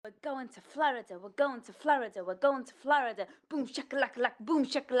going to Florida, we're going to Florida, we're going to Florida. Boom shakalaka, boom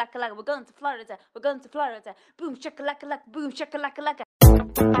shakalaka, we're going to Florida, we're going to Florida. Boom shakalaka, boom shakalaka.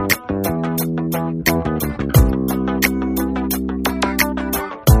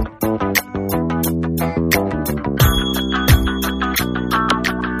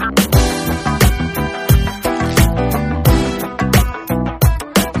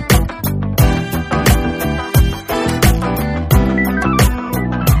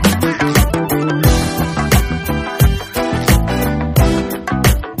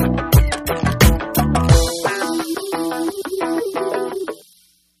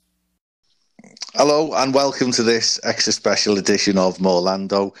 Hello and welcome to this extra special edition of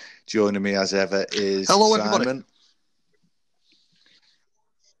Morlando. Joining me as ever is Hello, Simon.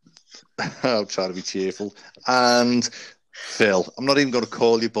 I'm trying to be cheerful. And Phil. I'm not even going to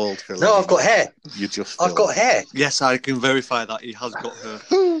call you bald, Phil. No, I've got hair. You just Phil. I've got hair. Yes, I can verify that he has got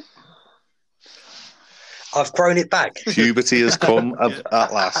hair. I've grown it back. Puberty has come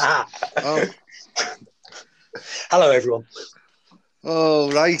at last. Oh. Hello, everyone.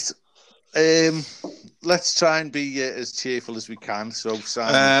 Oh, right. Let's try and be as cheerful as we can. So,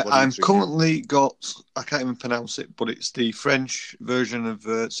 Simon, I'm currently got, I can't even pronounce it, but it's the French version of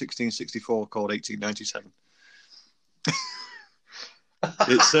 1664 called 1897.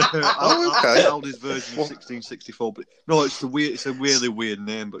 It's Aldi's version of 1664, but no, it's a really weird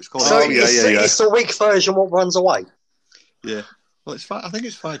name, but it's called. So it's the weak version. What runs away? Yeah. Well, I think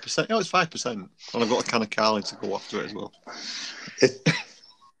it's 5%. No, it's 5%, and I've got a can of Carling to go after it as well.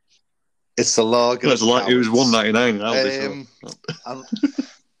 It's the lager. It was $1.99 in Aldi.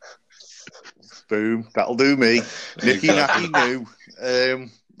 Boom! That'll do me. Nicky Nacky new.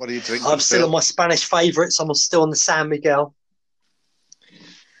 What are you drinking? I'm still on my Spanish favourites. I'm still on the San Miguel.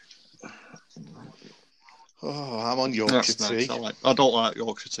 Oh, I'm on Yorkshire tea. Nice. I don't like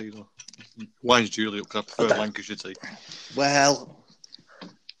Yorkshire tea though. Wine's Julia because I prefer Lancashire tea. Well,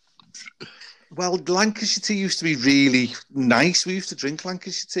 Lancashire tea used to be really nice. We used to drink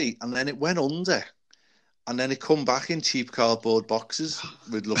Lancashire tea, and then it went under, and then it come back in cheap cardboard boxes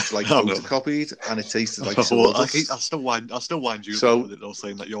with looks like photocopied, and it tasted like sawdust. I still wine Julia with it though,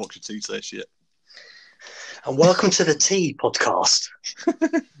 saying that Yorkshire tea tastes shit. And welcome to the Tea Podcast.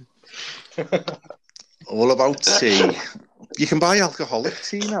 All about tea. You can buy alcoholic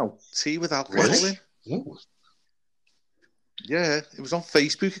tea now. Tea with alcohol in. Ooh. Yeah, it was on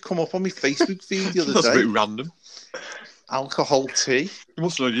Facebook. It come up on my Facebook feed the other That's day. a bit random. Alcohol tea. You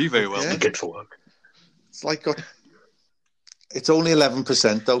must know you very well. Yeah. Good for work. It's like it's only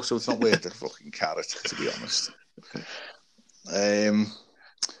 11% though, so it's not worth the fucking carrot, to be honest.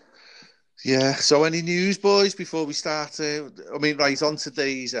 Yeah. So, any news, boys, before we start? Right on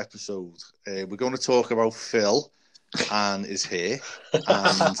today's episode, we're going to talk about Phil and his hair,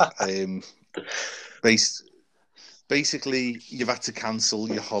 and basically, you've had to cancel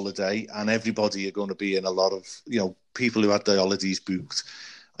your holiday, and everybody are going to be in a lot of, people who had their holidays booked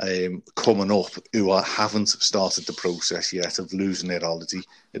coming up who haven't started the process yet of losing their holiday.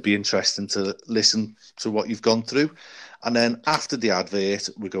 It'd be interesting to listen to what you've gone through. And then after the advert,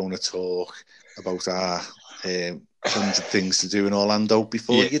 we're going to talk about our 100 things to do in Orlando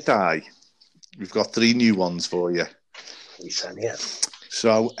before you die. We've got 3 new ones for you.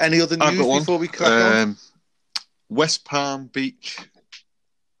 So, any other news before we crack on? West Palm Beach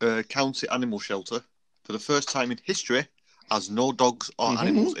County Animal Shelter, for the first time in history, has no dogs or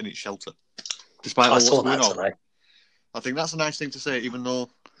animals in its shelter. Despite what's going on. Today. I think that's a nice thing to say, even though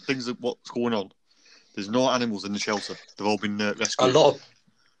things are what's going on. There's no animals in the shelter. They've all been rescued.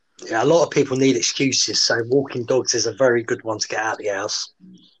 A lot of people need excuses, so walking dogs is a very good one to get out of the house.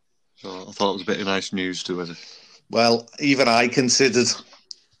 So I thought it was a bit of nice news to it. Well, even I considered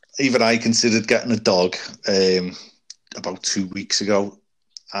getting a dog about 2 weeks ago,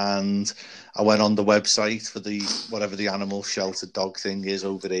 and I went on the website for whatever the animal shelter dog thing is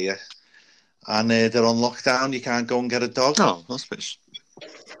over here, and they're on lockdown. You can't go and get a dog. Oh, that's a bit.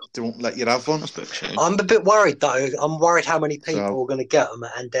 They won't let you have one. That's a bit of a shame. I'm a bit worried though. I'm worried how many people are going to get them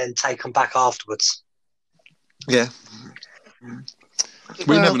and then take them back afterwards. Yeah.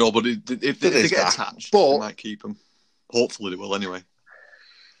 We never know, but if they get attached, they might keep them. Hopefully they will anyway.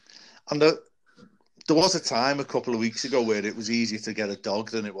 And there was a time a couple of weeks ago where it was easier to get a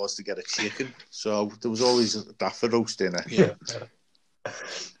dog than it was to get a chicken. So there was always that for roast dinner. Yeah.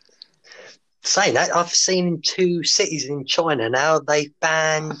 Saying that, I've seen in 2 cities in China now they've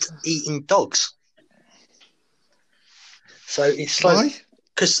banned eating dogs. So it's like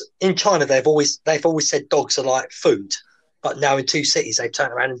because in China they've always said dogs are like food, but now in 2 cities they've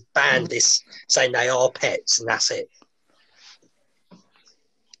turned around and banned this, saying they are pets, and that's it.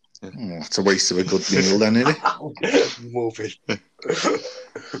 That's a waste of a good meal, then, isn't it? Moving.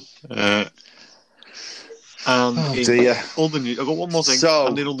 Dear. Other news, I've got one more thing. So,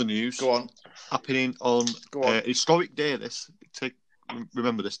 and in other news, go on. Happening on historic day.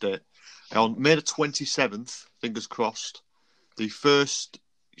 Remember this date. On May the 27th, fingers crossed, the first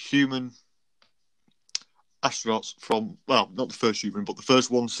human astronauts not the first human, but the first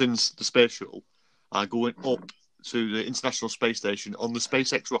one since the space shuttle, are going up to the International Space Station on the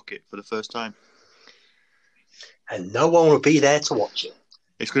SpaceX rocket for the first time. And no one will be there to watch it.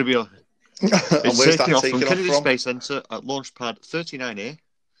 It's going to be it's taking off from Kennedy Space Center at Launch Pad 39A,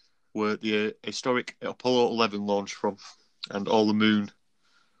 where the historic Apollo 11 launched from, and all the moon.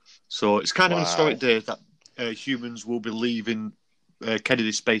 So it's kind of an historic day that humans will be leaving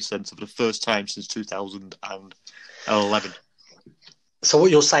Kennedy Space Center for the first time since 2011. So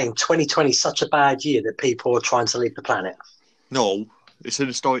what you're saying, 2020 is such a bad year that people are trying to leave the planet? No, it's an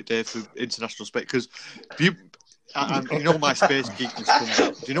historic day for international space, because you know my space geekness comes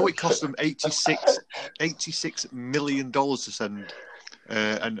out. Do you know it cost them $86 million to send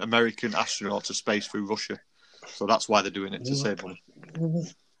an American astronaut to space through Russia? So that's why they're doing it, to save money.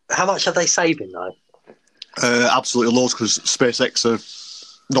 How much are they saving, though? Absolutely loads, because SpaceX are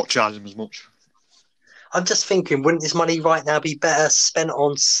not charging them as much. I'm just thinking, wouldn't this money right now be better spent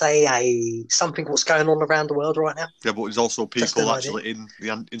on, say, something what's going on around the world right now? Yeah, but there's also people actually in the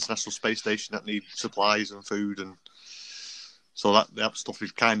International Space Station that need supplies and food, and so that stuff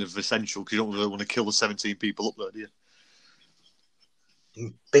is kind of essential, because you don't really want to kill the 17 people up there, do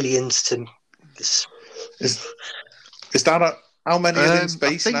you? Billions to... Is that how many are in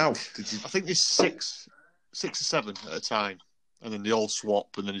space now? I think there's six or seven at a time, and then they all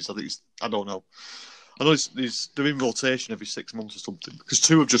swap, and then I don't know. I know they're in rotation every 6 months or something, because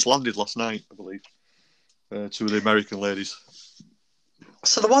 2 have just landed last night, I believe. 2 of the American ladies.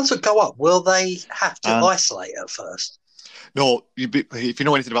 So the ones that go up, will they have to isolate at first? No, if you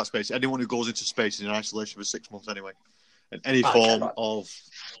know anything about space, anyone who goes into space is in isolation for 6 months anyway. And any form of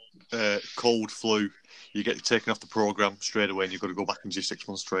cold, flu, you get taken off the programme straight away, and you've got to go back into your 6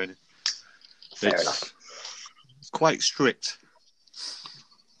 months training. Fair enough. It's quite strict.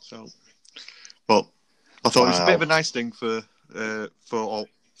 So, but I thought it was a bit of a nice thing for the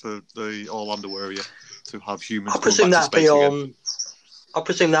Orlando area to have humans. I presume that'd be on the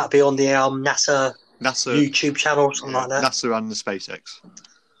NASA YouTube channel or something like that. NASA and the SpaceX.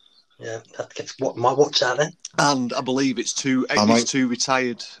 Yeah, might watch that then. And I believe it's the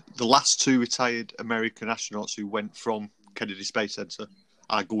last 2 retired American astronauts who went from Kennedy Space Center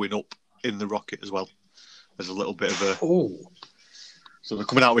are going up in the rocket as well. There's a little bit of a... Ooh. So they're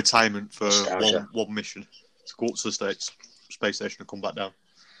coming out of retirement for one mission to go up to the space station and come back down.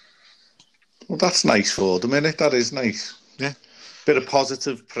 Well, that's nice for them, isn't it? That is nice. Yeah. Bit of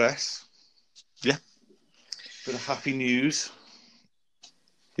positive press. Yeah. Bit of happy news.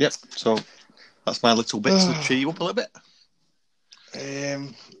 Yep. So that's my little bit to cheer you up a little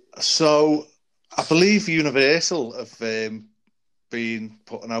bit. So I believe Universal have been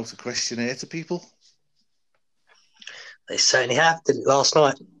putting out a questionnaire to people. They certainly have. Did it last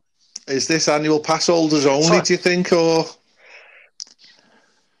night. Is this annual pass holders only, do you think, or...?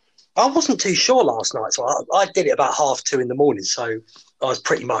 I wasn't too sure last night, so I did it about 2:30 in the morning, so I was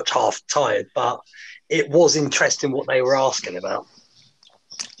pretty much half tired, but it was interesting what they were asking about.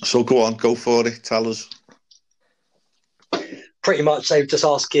 So go on, go for it, tell us. Pretty much they were just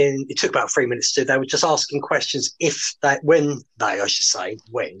asking, it took about 3 minutes to do, they were just asking questions when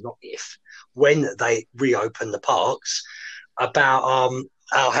they reopen the parks, about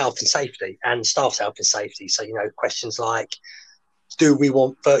our health and safety and staff's health and safety. So, questions like, do we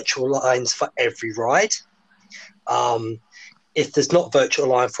want virtual lines for every ride? If there's not virtual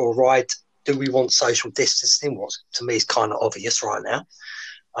line for a ride, do we want social distancing? What to me is kind of obvious right now.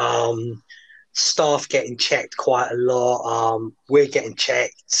 Staff getting checked quite a lot. We're getting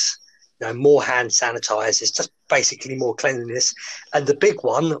checked. More hand sanitizers, just basically more cleanliness. And the big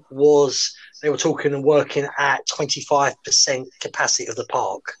one was they were talking and working at 25% capacity of the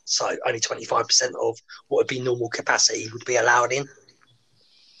park. So only 25% of what would be normal capacity would be allowed in.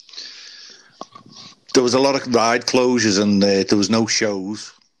 There was a lot of ride closures and there was no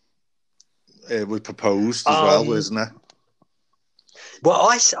shows. Were proposed as well, wasn't there? Well,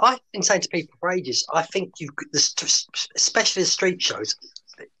 I've been saying to people for ages, I think especially the street shows,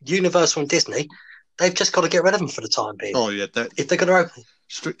 Universal and Disney, they've just got to get rid of them for the time being. Oh, yeah. If they're going to open...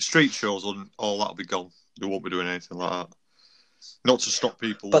 Street shows, all that'll be gone. They won't be doing anything like that. Not to stop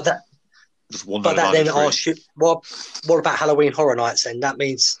people. But that then asks you, what about Halloween Horror Nights then? That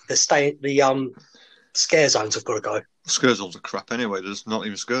means the scare zones have got to go. Scare zones are crap anyway. There's not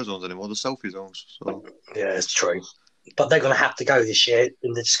even scare zones anymore. There's selfie zones. So yeah, it's true. But they're going to have to go this year,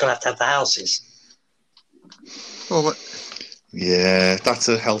 and they're just going to have the houses. Well, yeah, that's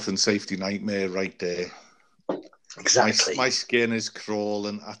a health and safety nightmare right there. Exactly. My skin is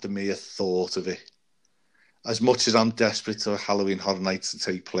crawling at the mere thought of it. As much as I'm desperate for Halloween Horror Nights to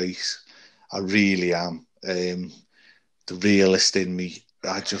take place, I really am. The realist in me,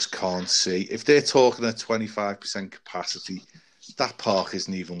 I just can't see. If they're talking at 25% capacity, that park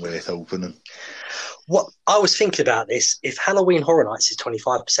isn't even worth opening. What I was thinking about this, if Halloween Horror Nights is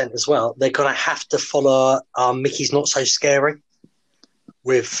 25% as well, they're going to have to follow Mickey's Not So Scary.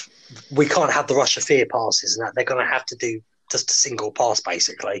 We can't have the Rush of Fear passes and that. They're going to have to do just a single pass,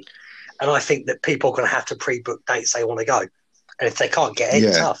 basically. And I think that people are going to have to pre-book dates they want to go. And if they can't get it,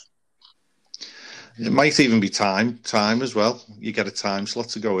 it's tough. It might even be time as well. You get a time slot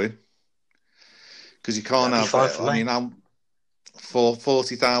to go in. Because you can't I'm for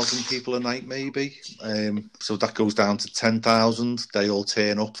 40,000 people a night, maybe. So that goes down to 10,000. They all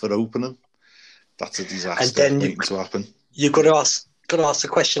turn up for opening. That's a disaster waiting to happen. You've got to ask the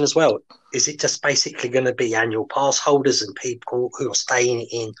question as well. Is it just basically going to be annual pass holders and people who are staying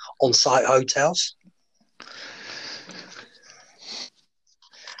in on-site hotels?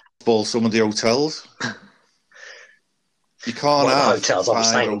 Ball some of the hotels. You can't have hotels,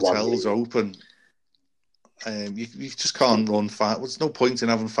 5 hotels open. You just can't run 5. There's no point in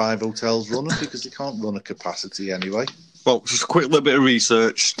having 5 hotels running because they can't run a capacity anyway. Well, just a quick little bit of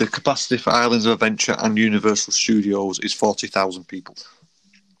research. The capacity for Islands of Adventure and Universal Studios is 40,000 people.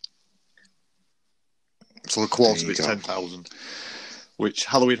 So the quarter of it's 10,000. Which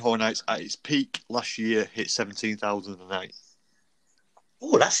Halloween Horror Nights at its peak last year hit 17,000 a night.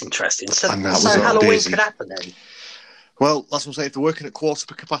 Oh, that's interesting. So Halloween could happen then? Well, that's what I'm saying. If they're working at quarter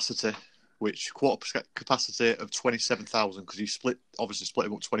capacity, which quarter capacity of 27,000, because you split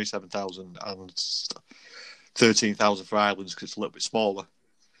them up 27,000 and 13,000 for Islands because it's a little bit smaller.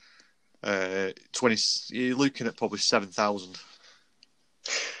 You're looking at probably 7,000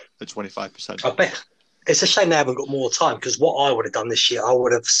 at 25%. I bet it's a shame they haven't got more time, because what I would have done this year, I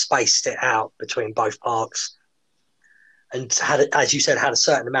would have spaced it out between both parks and had, as you said, had a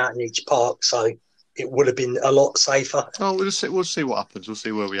certain amount in each park, so it would have been a lot safer. Oh, we'll see what happens. We'll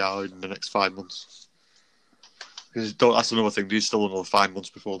see where we are in the next 5 months. Because that's another thing. There's still another 5 months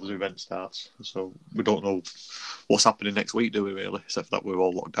before the event starts, so we don't know what's happening next week, do we? Really, except that we're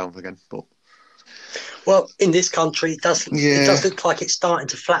all locked down again. But well, in this country, it does look like it's starting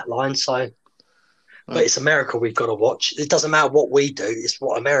to flatline. So, but it's America we've got to watch. It doesn't matter what we do; it's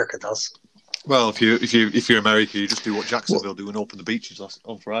what America does. Well, if you're America, you just do what Jacksonville do and open the beaches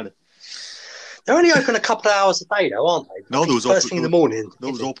on Friday. They're only open a couple of hours a day, though, aren't they? No, there was first thing in the morning.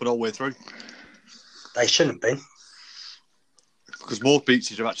 There was open all the way through. They shouldn't be, because most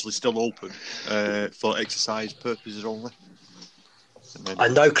beaches are actually still open for exercise purposes only. I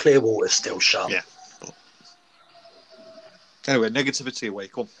know Clearwater's still shut. Yeah. But... Anyway, negativity away.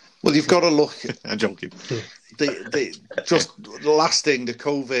 Come on. Well, you've got to look. I'm joking. The last thing, the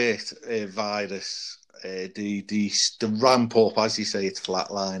COVID virus, the ramp up, as you say, it's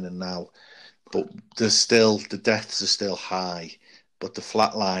flatlining now, but the deaths are still high, but the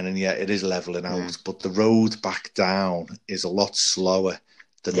flatlining, it is leveling out. But the road back down is a lot slower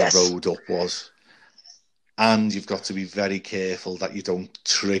than the road up was. And you've got to be very careful that you don't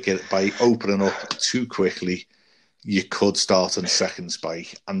trigger it by opening up too quickly. You could start on second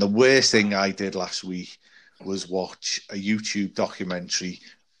spike. And the worst thing I did last week was watch a YouTube documentary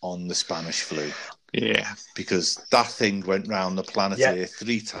on the Spanish flu. Yeah. Because that thing went round the planet Earth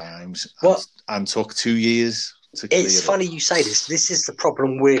 3 times and took 2 years to clear it. It's funny you say this. This is the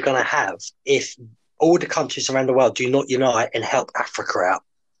problem we're going to have if all the countries around the world do not unite and help Africa out.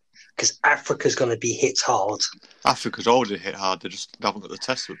 Because Africa's going to be hit hard. Africa's already hit hard. They just haven't got the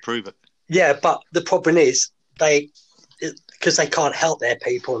tests to prove it. Yeah, but the problem is because they can't help their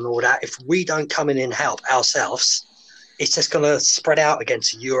people and all that, if we don't come in and help ourselves, it's just going to spread out again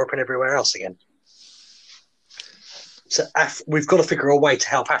to Europe and everywhere else again. So we've got to figure a way to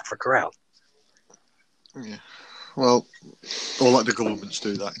help Africa out. Yeah. Well, I'll let the governments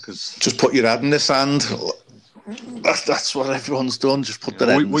do that, because just put your head in the sand. That's what everyone's done. Just put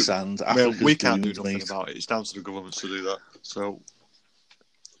their head in the sand. Well, we can't do nothing about it. It's down to the governments to do that. So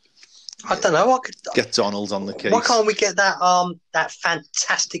I don't know. I could get Donald on the case. Why can't we get that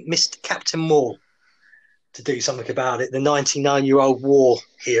fantastic Mr. Captain Moore to do something about it? The 99-year-old war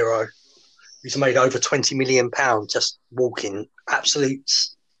hero who's made over £20 million just walking. Absolute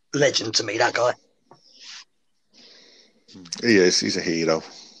legend to me, that guy. He is. He's a hero.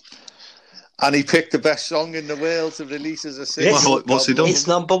 And he picked the best song in the world to release as a single. Yes. What's he done? It's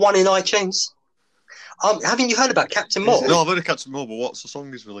number 1 in iTunes. Haven't you heard about Captain Moore? No, I've heard of Captain Moore, but what's the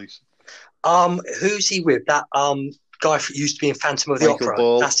song he's released? Who's he with? That guy who used to be in Phantom of the Michael Opera.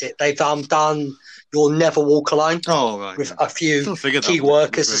 Ball. That's it. They've done You'll Never Walk Alone. Oh, right. With a few Still key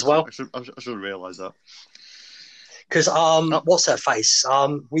workers as well. I should realise that. Because what's her face?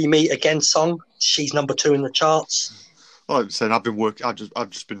 We Meet Again song. She's number 2 in the charts. Well, like I said, I've been working. I've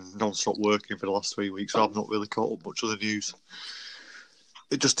just been non-stop working for the last 3 weeks, so I've not really caught up much of the news.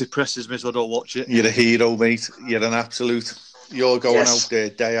 It just depresses me, so I don't watch it. You're a hero, mate. You're an absolute. You're going out there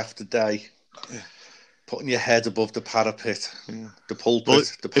day after day, putting your head above the parapet, the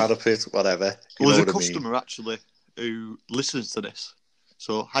pulpit, the parapet, whatever. Well, there's a customer actually who listens to this.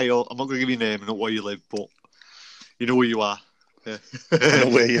 So, hi, all. I'm not going to give you a name and not where you live, but you know where you are. Yeah. I know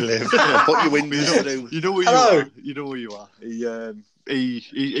where you live. Put your windows through. You know where you are. You know where you are.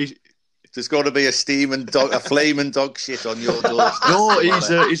 He There's got to be a flaming dog shit on your door. No,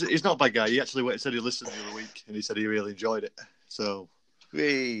 he's not a bad guy. He actually said he listened the other week and he said he really enjoyed it. So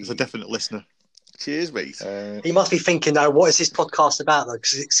he's a definite listener. Cheers, mate. He must be thinking, though, what is this podcast about, though?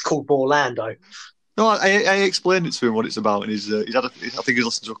 Because it's called Morlando. No, I explained it to him what it's about, and I think he's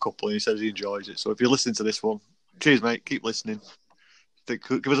listened to a couple, and he says he enjoys it. So if you're listening to this one, cheers, mate. Keep listening.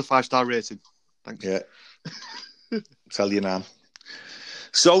 Give us a 5-star rating. Thanks. Yeah. Tell you now.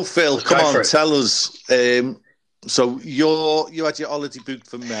 So Phil, come on, tell us. So you had your holiday booked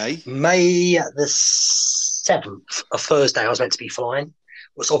for May. May the 7th, a Thursday. I was meant to be flying.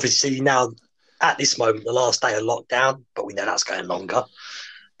 Was obviously now at this moment the last day of lockdown, but we know that's going longer.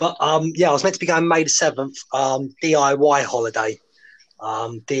 But I was meant to be going May the 7th. DIY holiday.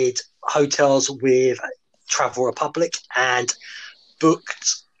 Did hotels with Travel Republic and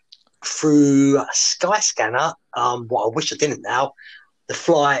booked through Skyscanner. What I wish I didn't now. The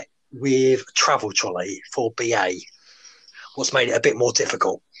flight with Travel Trolley for BA. What's made it a bit more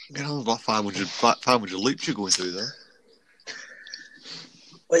difficult. You know, about 500 loops you're going through there.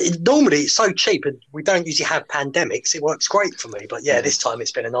 Normally it's so cheap and we don't usually have pandemics. It works great for me. But this time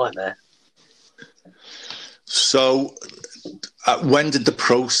it's been a nightmare. So when did the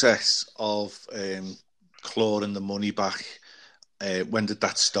process of clawing the money back, when did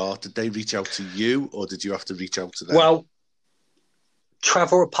that start? Did they reach out to you or did you have to reach out to them? Well,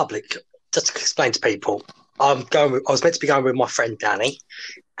 Travel Republic, just to explain to people, I was meant to be going with my friend Danny,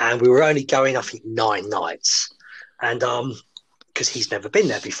 and we were only going, I think, 9 nights. And because he's never been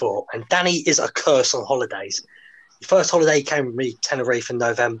there before. And Danny is a curse on holidays. The first holiday came with me, Tenerife, in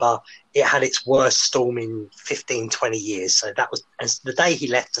November. It had its worst storm in 15, 20 years. So that was, and the day he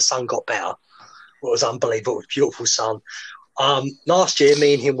left, the sun got better. It was unbelievable. It was beautiful sun. Last year,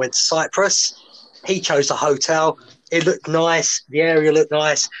 me and him went to Cyprus. He chose a hotel. It looked nice. The area looked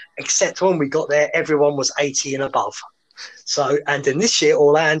nice, except when we got there, everyone was 80 and above. So, and then this year,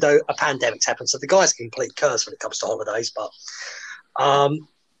 Orlando, a pandemic's happened. So the guy's a complete curse when it comes to holidays. But I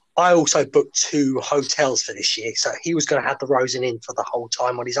also booked 2 hotels for this year. So he was going to have the Rosen Inn for the whole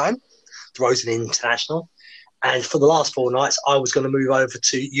time on his own, the Rosen Inn International. And for the last 4 nights, I was going to move over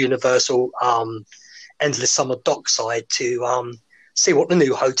to Universal Endless Summer Dockside to see what the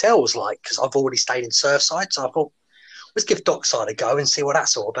new hotel was like, because I've already stayed in Surfside. So I thought, let's give Dockside a go and see what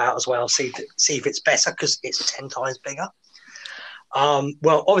that's all about as well. See if it's better, because it's 10 times bigger.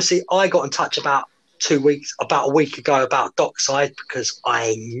 Well, obviously, I got in touch about a week ago about Dockside, because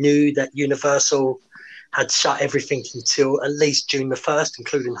I knew that Universal had shut everything until at least June the 1st,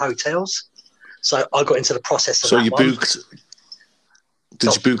 including hotels. So I got into the process of so that. So you booked...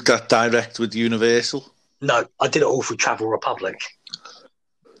 Did you book that direct with Universal? No, I did it all through Travel Republic.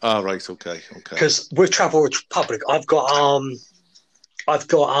 Oh, right, okay. Because with Travel Republic, I've got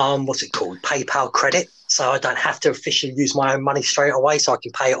what's it called, PayPal credit, so I don't have to officially use my own money straight away, so I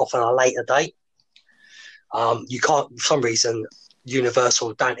can pay it off on a later date. You can't, for some reason,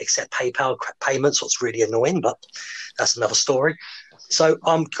 Universal don't accept PayPal payments, so it's really annoying, but that's another story. So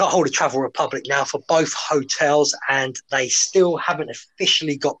got hold of Travel Republic now for both hotels, and they still haven't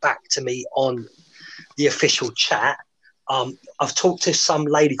officially got back to me on the official chat. I've talked to some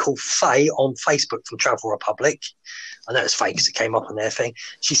lady called Faye on Facebook from Travel Republic. I know it's fake because it came up on their thing.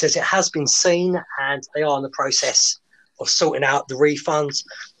 She says it has been seen and they are in the process of sorting out the refunds.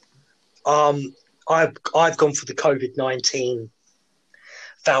 I've gone for the COVID-19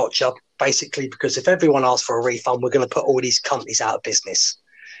 voucher, basically, because if everyone asks for a refund, we're going to put all these companies out of business.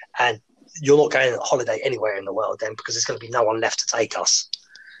 And you're not going on holiday anywhere in the world then, because there's going to be no one left to take us.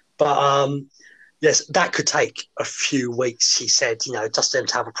 But yes, that could take a few weeks, he said, just them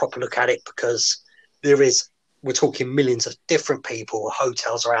to have a proper look at it, because we're talking millions of different people,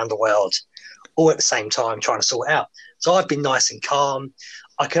 hotels around the world all at the same time trying to sort it out. So I've been nice and calm.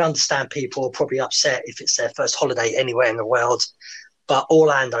 I can understand people are probably upset if it's their first holiday anywhere in the world. But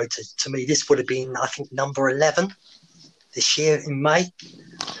Orlando, to me, this would have been, I think, number 11 this year in May.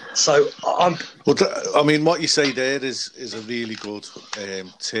 So what you say there is a really good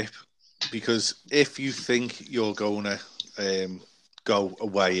tip, because if you think you're going to go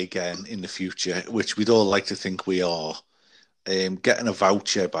away again in the future, which we'd all like to think we are, getting a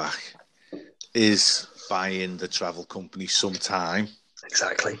voucher back is buying the travel company some time.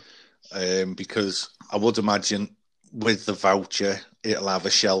 Exactly. Because I would imagine with the voucher, it'll have a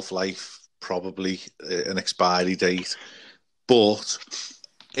shelf life, probably an expiry date. But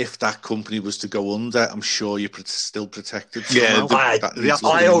if that company was to go under, I'm sure you're still protected somehow.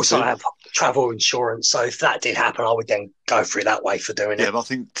 I also have travel insurance, so if that did happen, I would then go through that way for doing it. Yeah, but I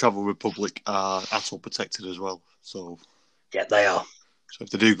think Travel Republic are ATOL protected as well. So yeah, they are. So if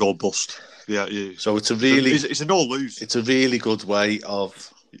they do go bust, so it's a no lose. It's a really good way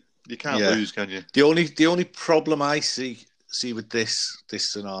of. You can't lose, can you? The only problem I see with this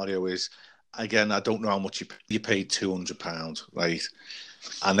scenario is, again, I don't know how much you paid £200, right?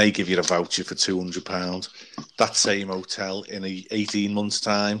 And they give you a voucher for £200. That same hotel in 18 months'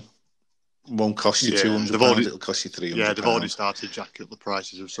 time won't cost you £200. It'll cost you £300. Yeah, they've already started jacking up the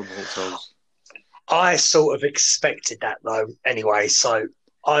prices of some hotels. I sort of expected that though. Anyway, so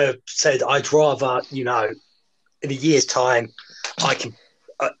I said I'd rather, in a year's time, I can.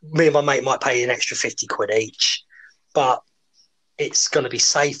 Me and my mate might pay an extra £50 each, but it's going to be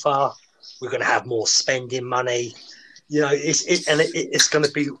safer. We're going to have more spending money. It's going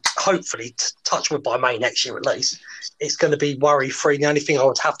to be, hopefully, touch wood by May next year at least, it's going to be worry-free. The only thing I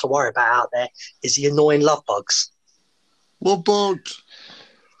would have to worry about out there is the annoying love bugs. Love bugs.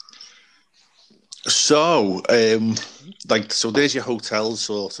 So, so there's your hotel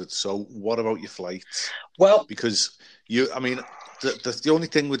sorted. So what about your flights? Well, because the only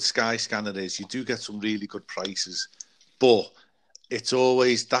thing with Skyscanner is you do get some really good prices, but it's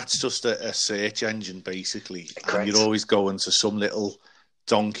always, that's just a search engine, basically. Correct. And you're always going to some little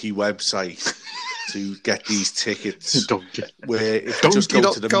donkey website to get these tickets. Where if you just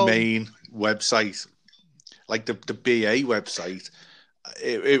go to the main website, like the BA website,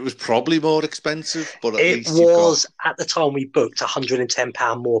 it was probably more expensive, but at least at the time we booked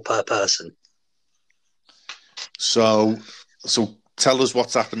 £110 more per person. So tell us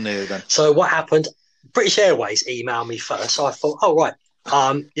what's happened there then. So what happened? British Airways emailed me first. So I thought,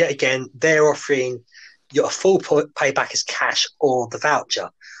 yet again, they're offering you a full payback as cash or the voucher.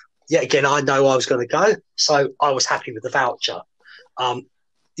 Yet again, I know I was going to go, so I was happy with the voucher.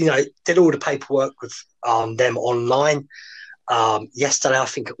 Did all the paperwork with them online. Yesterday, I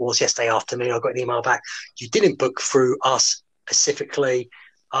think it was yesterday afternoon, I got an email back. You didn't book through us specifically.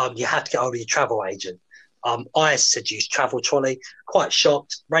 You had to get hold of your travel agent. I said use Travel Trolley. Quite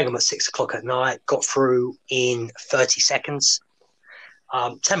shocked. Rang them at 6:00 at night. Got through in 30 seconds.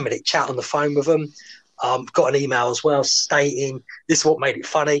 10-minute chat on the phone with them. Got an email as well stating this is what made it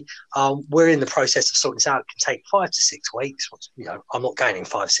funny. We're in the process of sorting this out. It can take 5 to 6 weeks. I'm not going in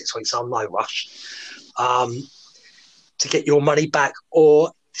 5 to 6 weeks. I'm no rush to get your money back.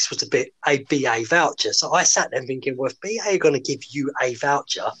 Or this was a BA voucher. So I sat there thinking, well, if BA are going to give you a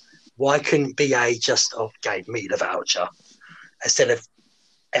voucher, why couldn't BA just have gave me the voucher instead of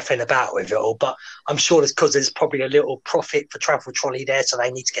effing about with it all? But I'm sure it's because there's probably a little profit for Travel Trolley there, so they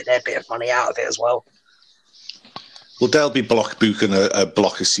need to get their bit of money out of it as well. Well, they'll be block booking a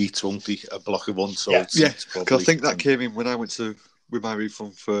block of seats, won't they? A block of unsold seats, probably. Because I think that came in when I went with my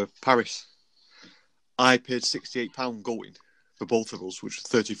refund for Paris. I paid £68 going for both of us, which was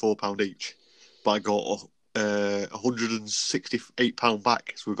 £34 each. But I got £168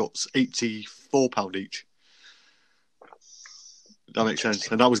 back, so we got £84 each. That makes sense.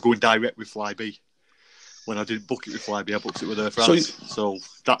 And that was going direct with Flybe. When I didn't book it with Flybe, I booked it with Air France. So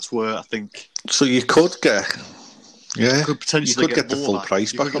that's where I think. So you could get, you could potentially get the full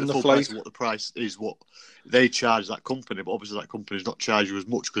price back on the flight. What the price is, what they charge that company, but obviously that company's not charge you as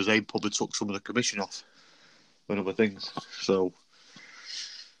much because they probably took some of the commission off and other things. So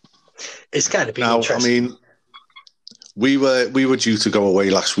it's going to be interesting. We were due to go away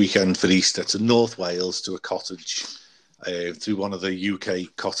last weekend for Easter to North Wales to a cottage through one of the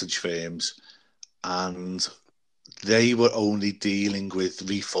UK cottage firms, and they were only dealing with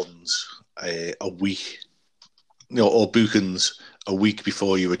refunds a week, or bookings a week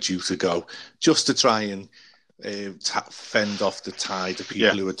before you were due to go, just to try and fend off the tide of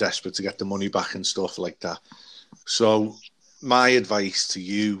people who are desperate to get the money back and stuff like that. So my advice to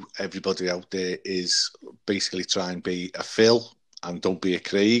you, everybody out there, is basically try and be a Phil and don't be a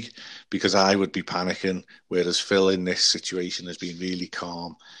Craig, because I would be panicking, whereas Phil in this situation has been really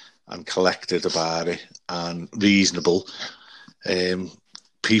calm and collected about it and reasonable.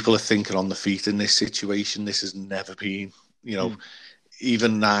 People are thinking on the feet in this situation. This has never been,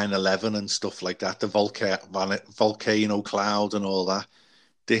 even 9/11 and stuff like that, the volcano cloud and all that.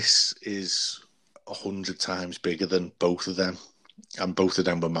 This is 100 times bigger than both of them, and both of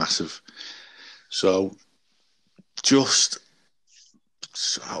them were massive. So just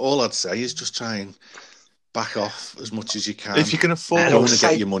all I'd say is just try and back off as much as you can. If you can afford, you want to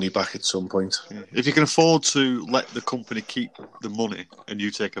get your money back at some point. If you can afford to let the company keep the money and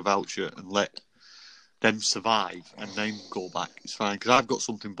you take a voucher and let them survive and then go back, it's fine. Because I've got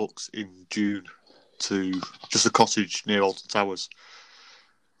something booked in June to just a cottage near Alton Towers,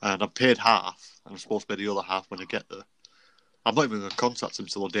 and I've paid half, and I'm supposed to pay the other half when I get there. I'm not even going to contact them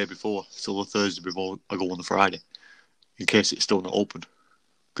till the day before, till the Thursday before I go on the Friday, in case it's still not open.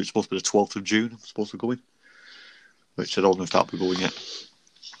 Because it's supposed to be the 12th of June, I'm supposed to go in, which I don't know if that'll be going yet.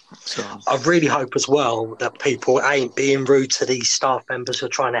 So I really hope as well that people ain't being rude to these staff members who are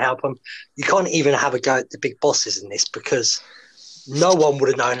trying to help them. You can't even have a go at the big bosses in this, because no one would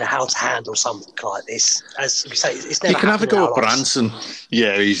have known how to handle something like this. As you say, it's never. You can have a go at Branson.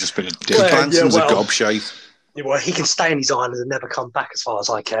 Yeah, he's just been a dick. Branson's a gobshite. Well, he can stay in his island and never come back, as far as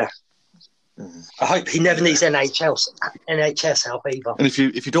I care. I hope he never needs NHS help either. And if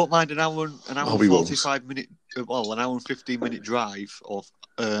you don't mind an hour and 45 minute, an hour and 15-minute drive, or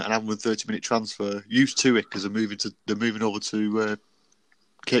an hour and 30-minute transfer, use TUI, because they're moving over to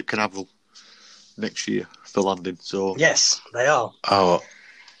Cape Canaveral next year for landing. So yes, they are. Oh,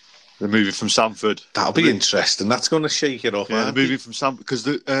 they're moving from Sanford. That'll be interesting. That's going to shake it up. Yeah, they're moving from Sanford because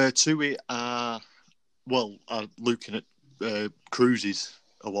the TUI are looking at cruises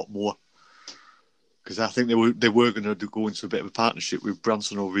a lot more. Because I think they were going to go into a bit of a partnership with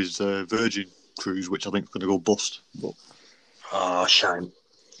Branson over his Virgin cruise, which I think is going to go bust. Shame.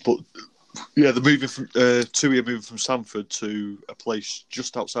 But yeah, they're moving from TUI are moving from Sanford to a place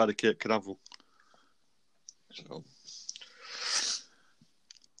just outside of Cape Canaveral.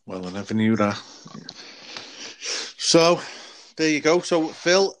 Well, I never knew that. So there you go. So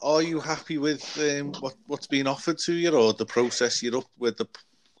Phil, are you happy with what's been offered to you, or the process you're up with, the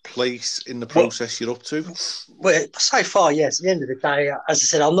place in the process you're up to? Well, so far, yes. At the end of the day, as I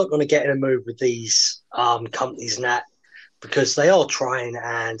said, I'm not going to get in a mood with these companies and that, because they are trying.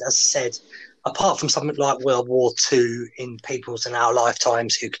 And as I said, apart from something like World War II in people's and our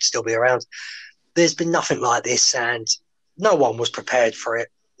lifetimes who could still be around, there's been nothing like this, and no one was prepared for it.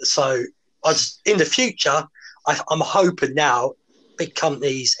 So in the future, I'm hoping now big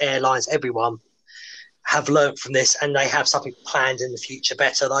companies, airlines, everyone have learnt from this, and they have something planned in the future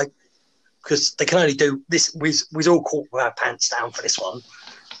better, because they can only do this. We all caught with our pants down for this one,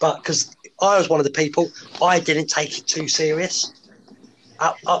 but because I was one of the people, I didn't take it too serious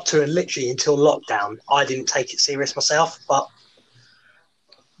up to and literally until lockdown. I didn't take it serious myself, but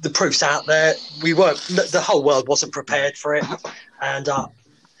the proof's out there. We weren't. The whole world wasn't prepared for it, and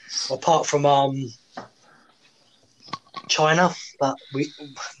apart from China, but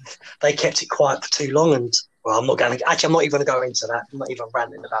they kept it quiet for too long, and I'm not even going to go into that. I'm not even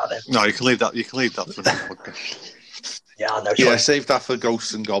ranting about them. No, you can leave that. You can leave that for another podcast. Yeah, I know. Yeah, save that for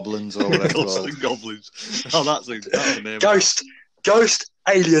Ghosts and Goblins or whatever. Ghosts and Goblins. Oh, that's the name. Ghost,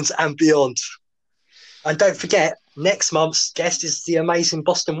 Aliens, and Beyond. And don't forget, next month's guest is the amazing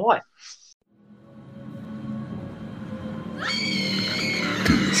Boston White.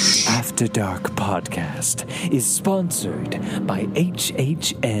 After Dark Podcast is sponsored by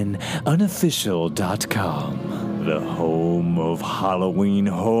HHNUnofficial.com, the home of Halloween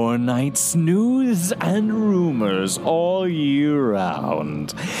Horror Nights news and rumors all year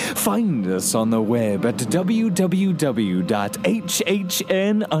round. Find us on the web at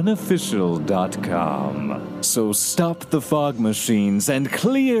www.hhnunofficial.com. So stop the fog machines and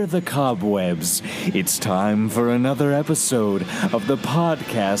clear the cobwebs. It's time for another episode of the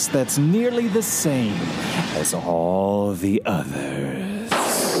podcast that's nearly the same as all the others.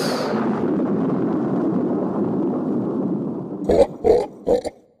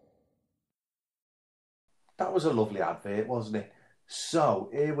 That was a lovely advert, wasn't it? So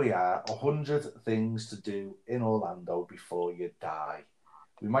here we are, 100 things to do in Orlando before you die.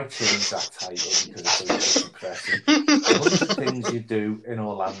 We might change that title because it's depressing. 100 things you do in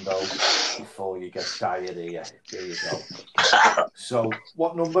Orlando before you get diarrhea. There you go. So,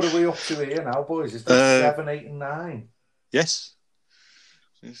 what number are we up to here now, boys? Is that 7, 8, and 9? Yes.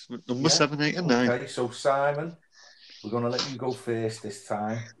 It's number 7, 8, and 9. Okay, so Simon, we're going to let you go first this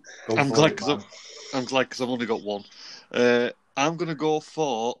time. I'm glad because I've only got one. I'm going to go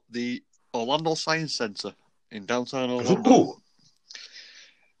for the Orlando Science Centre in downtown Orlando.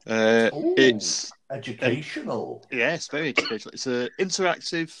 It's educational. Yes, very educational. It's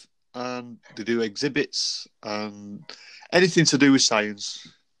interactive, and they do exhibits and anything to do with science.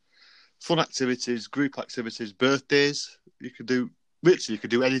 Fun activities, group activities, birthdays. You could do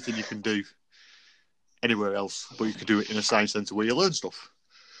anything you can do anywhere else, but you could do it in a science centre where you learn stuff.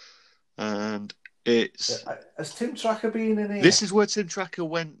 And it's... Has Tim Tracker been in here? This is where Tim Tracker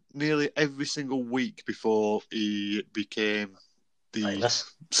went nearly every single week before he became the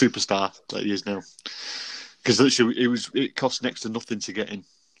superstar that he is now. Because literally, it cost next to nothing to get in.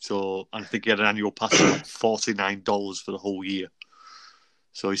 So I think he had an annual pass of like $49 for the whole year.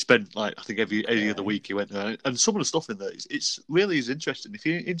 So he spent I think every other week he went there, and some of the stuff in there it's really is interesting. If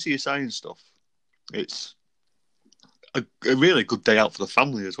you're into your science stuff, it's a really good day out for the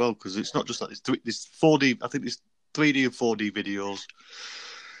family as well, because it's not just like there's 4D. I think there's 3D and 4D videos.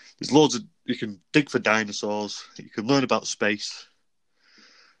 There's loads of you can dig for dinosaurs. You can learn about space.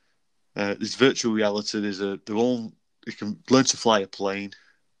 There's virtual reality. You can learn to fly a plane.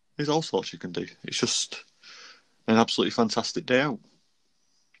 There's all sorts you can do. It's just an absolutely fantastic day out.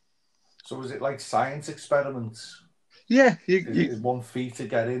 So is it like science experiments? Yeah. It's 1 fee to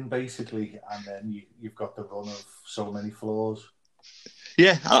get in, basically, and then you've got the run of so many floors.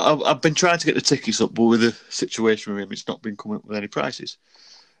 Yeah, I've been trying to get the tickets up, but with the situation with him, it's not been coming up with any prices.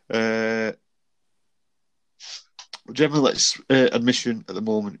 General admission at the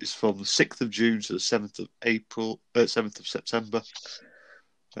moment is from the 6th of June to the 7th of September.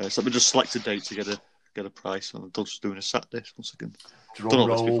 So we just select a date to get a price. I'm just doing a Saturday. 1 second. I've done all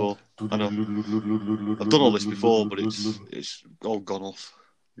this before. I know. I've done all this before, but it's all gone off.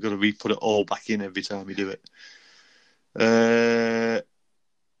 You've got to re-put it all back in every time you do it.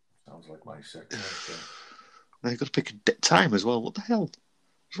 Sounds like my second. Now you've got to pick a time as well. What the hell?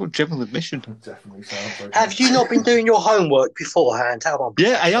 It's what general admission. It definitely sounds like. Have you not been doing your homework beforehand? How about?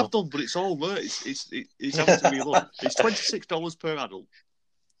 Yeah, I have done, but it's all there. It's having to be looked. It's $26 per adult.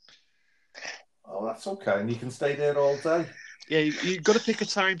 Oh, that's okay, and you can stay there all day. Yeah, you've got to pick a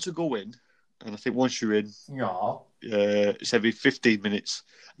time to go in, and I think once you're in, it's every 15 minutes.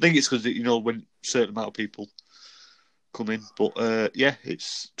 I think it's because when a certain amount of people come in, but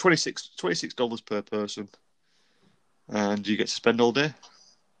it's $26 per person, and you get to spend all day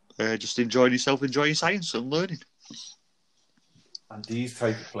just enjoying yourself, enjoying science and learning. And these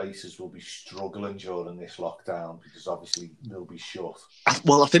type of places will be struggling during this lockdown because obviously they'll be shut.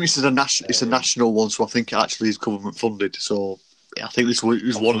 Well, I think this is it's a national one, so I think it actually is government funded. So I think this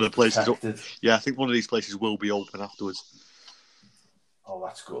is one of the places. I think one of these places will be open afterwards. Oh,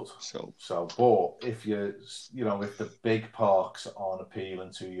 that's good. But if if the big parks aren't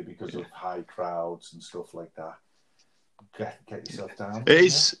appealing to you because of high crowds and stuff like that, get yourself down.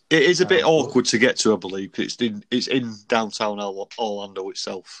 It is a bit awkward to get to, I believe. It's in downtown Orlando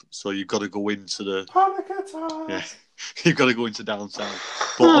itself, so you've got to go into the panic attack. Yeah, you've got to go into downtown,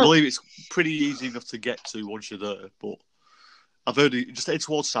 but I believe it's pretty easy enough to get to once you're there. But I've heard you just head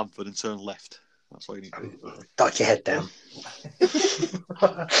towards Sanford and turn left. That's all you need to do. Duck your head down.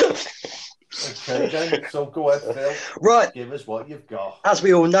 Okay, then. So go ahead, Phil. Right. Give us what you've got. As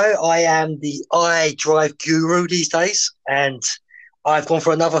we all know, I am the iDrive guru these days, and I've gone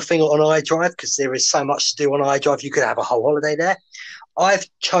for another thing on iDrive because there is so much to do on iDrive. You could have a whole holiday there. I've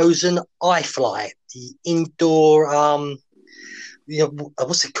chosen iFly, the indoor,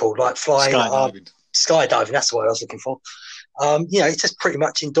 what's it called? Like flying, skydiving. That's the word I was looking for. It's just pretty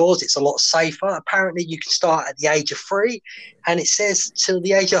much indoors. It's a lot safer. Apparently, you can start at the age of 3, and it says till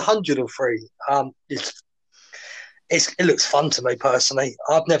the age of 103. It looks fun to me personally.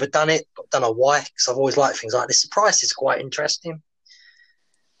 I've never done it, but don't know why, because I've always liked things like this. The price is quite interesting.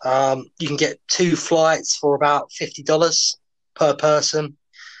 You can get 2 flights for about $50 per person.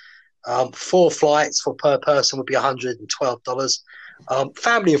 4 flights per person would be $112.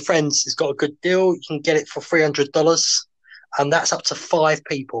 Family and friends has got a good deal. You can get it for $300. And that's up to 5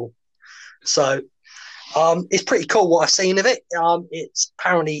 people. So it's pretty cool what I've seen of it.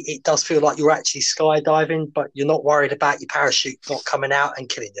 Apparently it does feel like you're actually skydiving, but you're not worried about your parachute not coming out and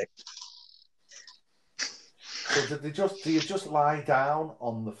killing you. So do you just lie down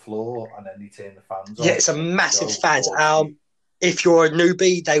on the floor and then you turn the fans on? Yeah, it's a massive fan. If you're a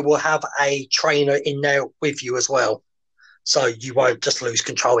newbie, they will have a trainer in there with you as well. So you won't just lose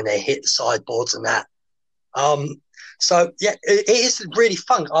control and they hit the sideboards and that. So, yeah, it is really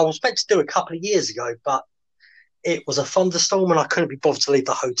fun. I was meant to do it a couple of years ago, but it was a thunderstorm and I couldn't be bothered to leave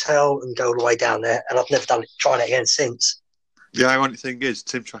the hotel and go all the way down there. And I've never tried it again since. The ironic thing is,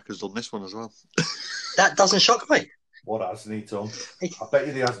 Tim Tracker's done this one as well. That doesn't shock me. What hasn't he done? I bet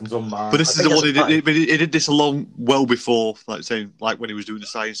you he hasn't done mine. But this is the one he did this well before, like when he was doing the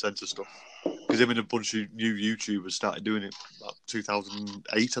Science Centre stuff. Because him and a bunch of new YouTubers started doing it about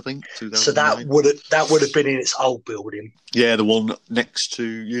 2008, I think. 2009. So that would have been in its old building. Yeah, the one next to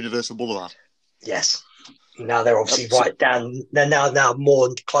Universal Boulevard. Yes. Now they're obviously right down. They're now more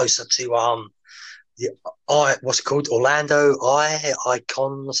closer to what's it called? Orlando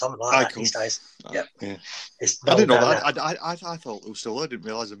Icon or something like that these days. Yeah. I didn't know that. I thought it was still there. I didn't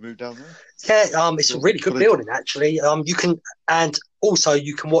realise it moved down there. Yeah, it's a really good building actually. You can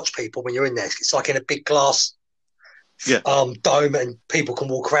watch people when you're in there. It's like in a big glass dome, and people can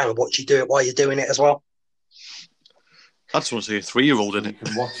walk around and watch you do it while you're doing it as well. I just want to see a 3-year-old in it. You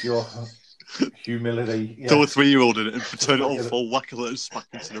can watch your humility. Yeah. Throw a 3-year-old in it and turn it all full, whack a little smack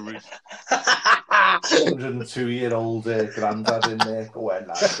into the roof. 102-year-old granddad in there. Go ahead,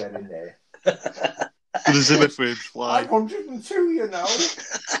 lad, get in there. With a Zimmer frame fly. I'm 102, you know.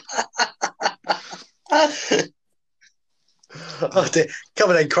 Oh dear. Come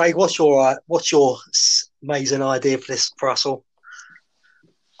on then, Craig. What's your amazing idea for us all?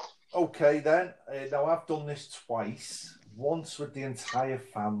 Okay then. Now I've done this twice. Once with the entire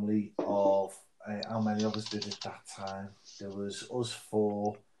family of how many of us did it that time? There was us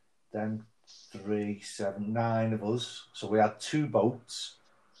 4, then 3, 7, 9 of us. So we had 2 boats,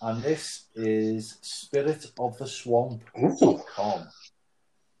 and this is spiritoftheswamp.com.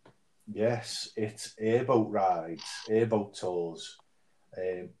 Yes, it's airboat rides, airboat tours,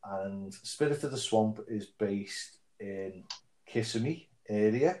 and Spirit of the Swamp is based in Kissimmee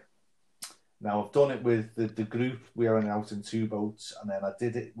area. Now, I've done it with the group. We are out in 2 boats, and then I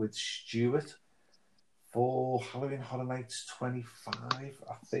did it with Stuart for Halloween Horror Nights 25, I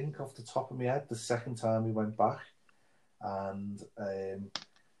think, off the top of my head, the second time we went back. And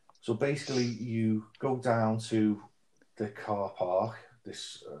so basically, you go down to the car park.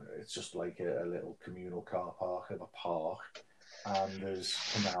 It's just like a little communal car park of a park, and there's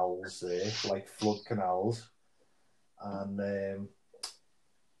canals there, like flood canals, and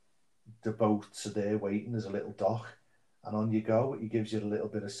the boats are there waiting. There's a little dock, and on you go. He gives you a little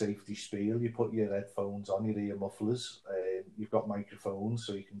bit of safety spiel. You put your headphones on, your ear mufflers. You've got microphones,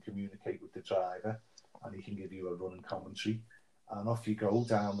 so you can communicate with the driver, and he can give you a running commentary. And off you go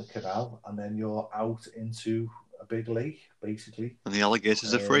down the canal, and then you're out into a big lake, basically. And the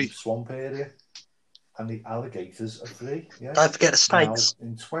alligators are free. Swamp area. And the alligators are free, yeah. Don't forget the snakes. Now,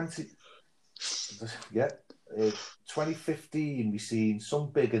 in 2015, we seen some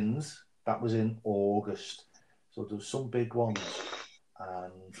big ones. That was in August. So there was some big ones.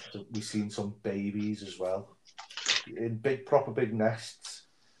 And we seen some babies as well. In proper big nests.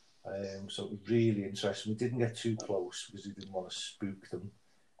 So it was really interesting. We didn't get too close because we didn't want to spook them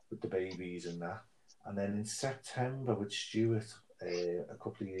with the babies and that. And then in September with Stuart, a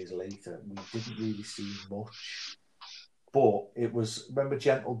couple of years later, we didn't really see much. But it was, remember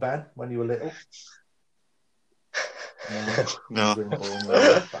Gentle Ben when you were little? No.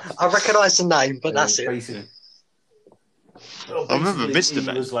 I recognise the name, but that's it. I remember Mr.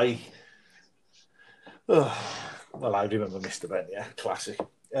 Ben. He was like, well, I remember Mr. Ben, yeah, classic.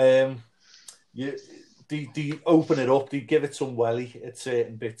 They open it up, they give it some welly at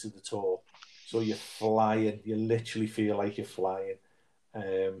certain bits of the tour. So you're flying, you literally feel like you're flying.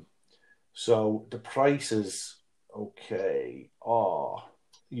 So the prices, you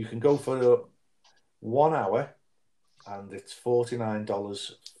can go for 1 hour, and it's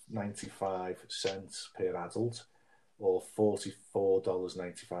 $49.95 per adult, or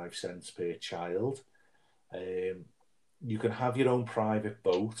 $44.95 per child. You can have your own private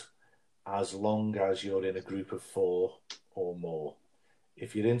boat as long as you're in a group of 4 or more.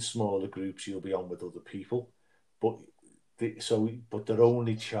 If you're in smaller groups, you'll be on with other people, but they're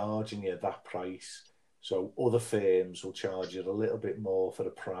only charging you that price. So other firms will charge you a little bit more for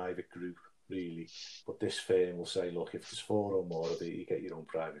a private group, really. But this firm will say, look, if there's 4 or more of you get your own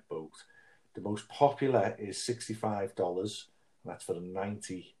private boat. The most popular is $65, and that's for a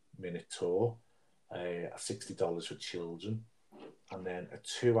 90-minute tour. $60 for children, and then a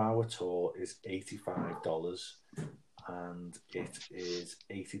 2-hour tour is $85, and it is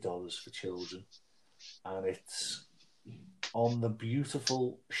 $80 for children, and it's on the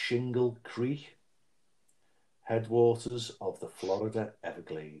beautiful Shingle Creek, headwaters of the Florida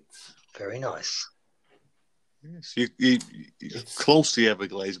Everglades. Very nice. Yes, it's close to the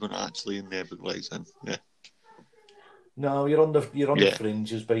Everglades, but not actually in the Everglades. Then, yeah. No, you're on the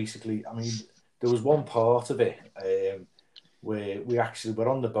fringes, basically. I mean, there was one part of it where we actually were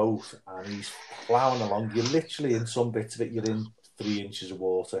on the boat, and he's ploughing along. You're literally in some bits of it, you're in 3 inches of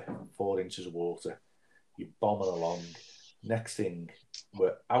water, 4 inches of water. you're bombing along. Next thing,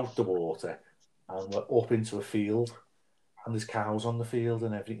 we're out the water and we're up into a field, and there's cows on the field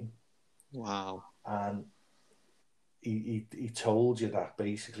and everything. Wow. And he told you that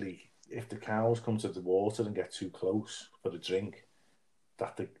basically if the cows come to the water and get too close for the drink,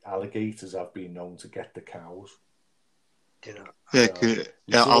 that the alligators have been known to get the cows. You know.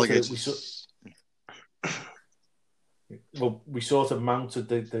 Alligators. We sort of mounted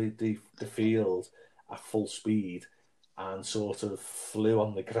the field at full speed and sort of flew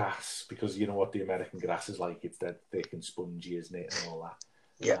on the grass, because you know what the American grass is like. It's dead thick and spongy, isn't it, and all that.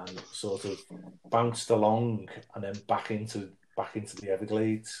 Yeah. And sort of bounced along and then back into the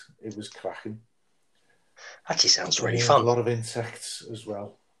Everglades. It was cracking. Actually sounds really fun. A lot of insects as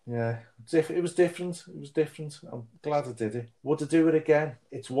well. Yeah, it was different. It was different. I'm glad I did it. Would I do it again?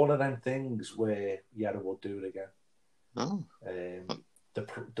 It's one of them things where, yeah, I would do it again. Oh.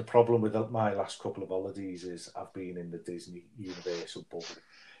 The problem with my last couple of holidays is I've been in the Disney Universal bubble.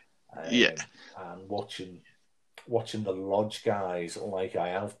 And watching the lodge guys, like I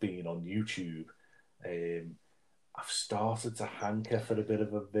have been on YouTube, I've started to hanker for a bit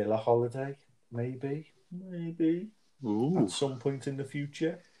of a villa holiday. Maybe. Ooh. At some point in the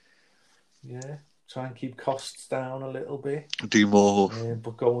future. Yeah. Try and keep costs down a little bit. Do more.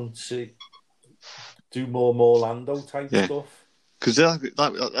 But go and do more Orlando type stuff. Because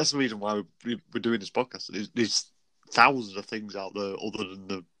that's the reason why we're doing this podcast. There's thousands of things out there other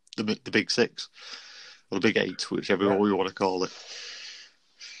than the big six. Or the big eight, whichever way you want to call it.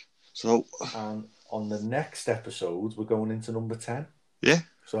 So, on the next episode, we're going into number 10. Yeah.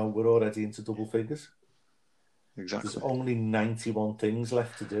 So we're already into double figures. Exactly. There's only 91 things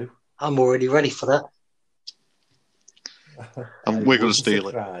left to do. I'm already ready for that. And we're going to steal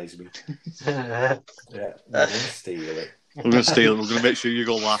it. Me. Yeah, we're going to steal it. We're going to steal it. We're going to make sure you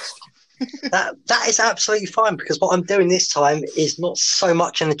go last. That is absolutely fine, because what I'm doing this time is not so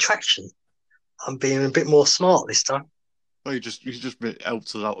much an attraction. I'm being a bit more smart this time. Well, you just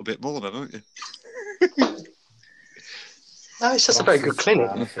helped us out a bit more then, don't you? No, it's just a very good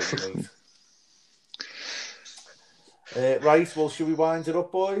clinic. Right, well, should we wind it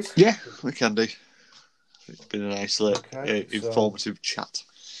up, boys? Yeah, we can do. It's been a nice, informative chat.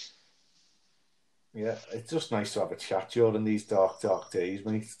 Yeah, it's just nice to have a chat during these dark days,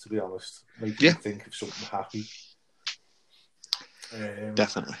 mate, to be honest. Make you think of something happy.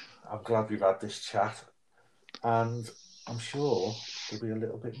 Definitely. I'm glad we've had this chat. And I'm sure there'll be a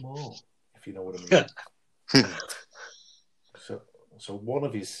little bit more, if you know what I mean. So one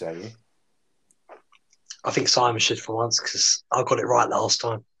of you say... I think Simon should for once, because I got it right last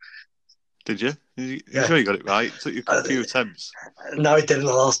time. Did you? You sure you got it right? It took you a few attempts. No, he didn't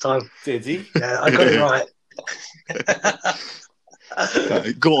the last time. Did he? Yeah, I got it right.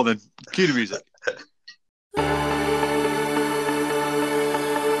 Right, go on then. Cue the music.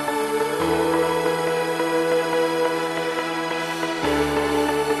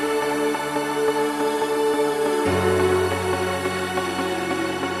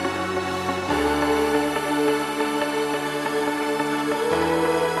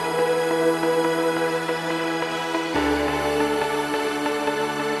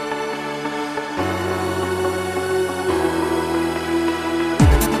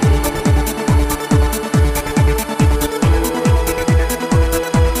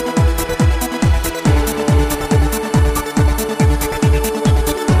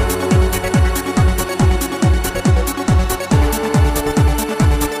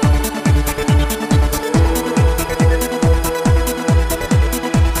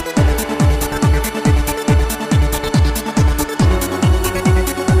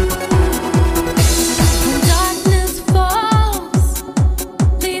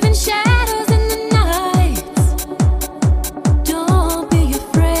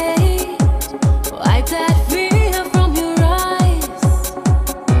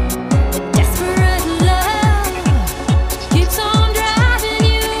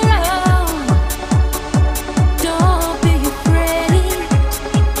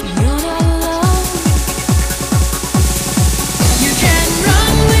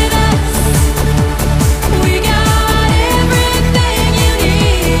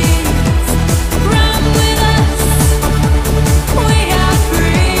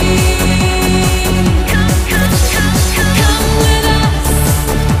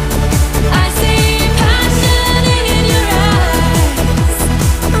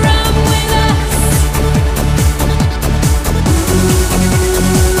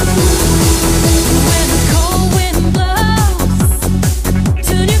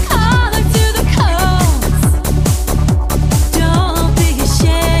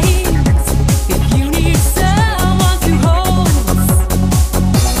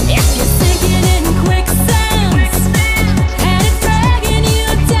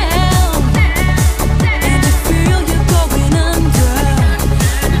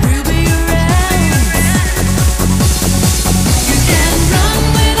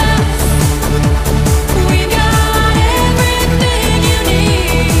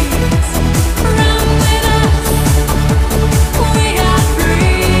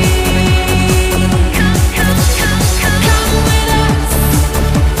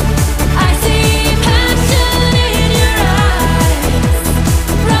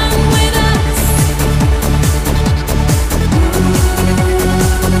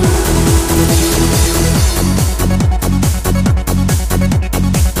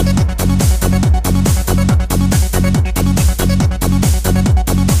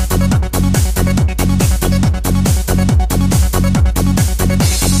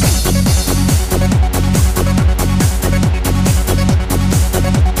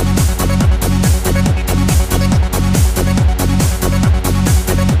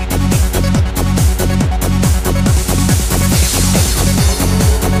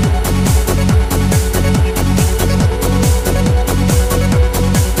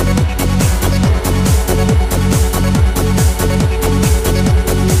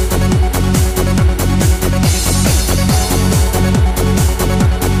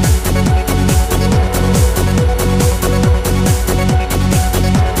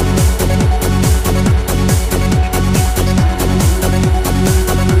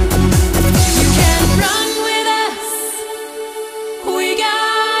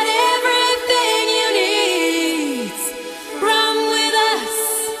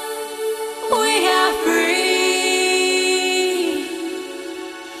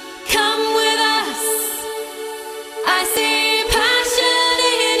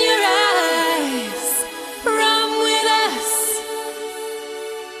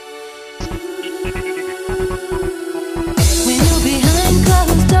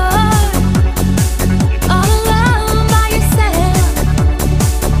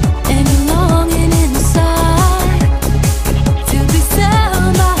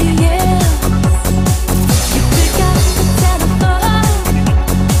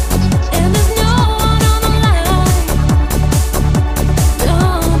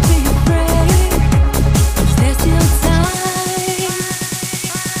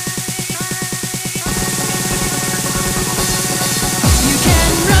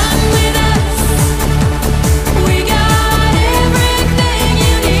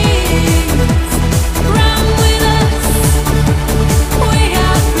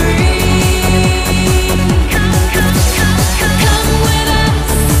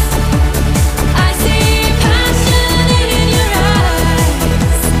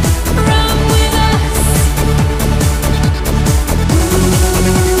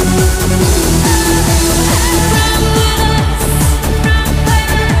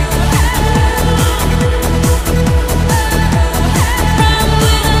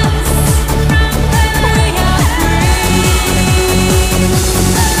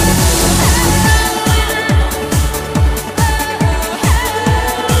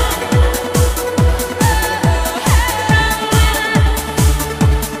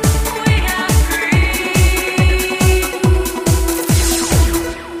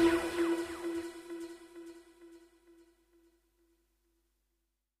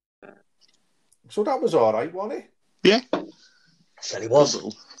 So that was all right, wasn't it? Yeah. Certainly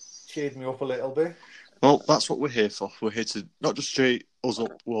was. Cheered me up a little bit. Well, that's what we're here for. We're here to not just cheer us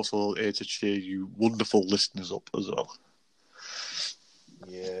up, we're also here to cheer you wonderful listeners up as well.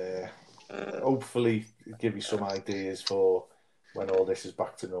 Yeah. Hopefully give you some ideas for when all this is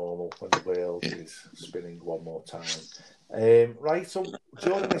back to normal, when the world is spinning one more time. Right, so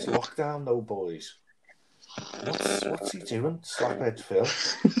during this lockdown though, boys, what's he doing? Slaphead Phil?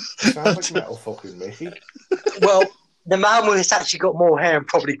 Sounds like Metal fucking Mickey. Well, the man who's actually got more hair and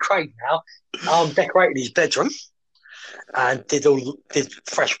probably Craig now, decorated his bedroom and did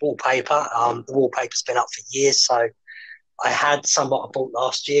fresh wallpaper. The wallpaper's been up for years, so I had somewhat I bought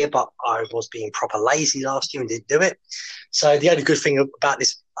last year, but I was being proper lazy last year and didn't do it. So the only good thing about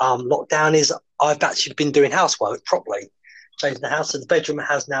this lockdown is I've actually been doing housework properly, changing the house. So the bedroom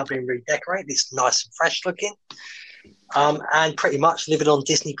has now been redecorated. It's nice and fresh looking, and pretty much living on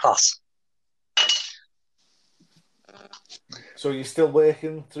Disney Plus. So you're still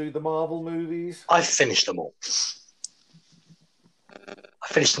working through the Marvel movies? I've finished them all. I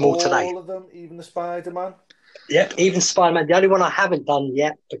finished them all today. All of them, even the Spider-Man? Yep, even Spider-Man. The only one I haven't done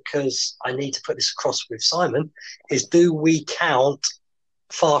yet, because I need to put this across with Simon, is do we count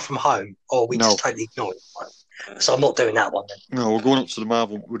Far From Home, or we just totally ignore it? So I'm not doing that one then. No, we're going up to the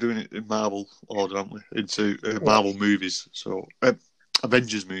Marvel. We're doing it in Marvel order, aren't we? Into Marvel movies. So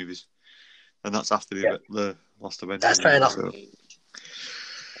Avengers movies. And that's after the last Avengers. That's fair enough. So.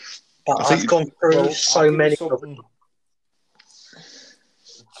 But I've gone through so many.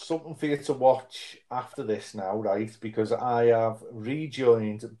 Something for you to watch after this now, right? Because I have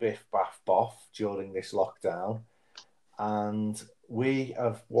rejoined Biff Baff Boff during this lockdown, and we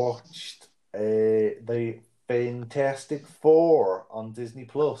have watched the Fantastic Four on Disney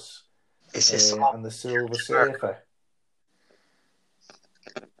Plus. Is this and the Silver Surfer?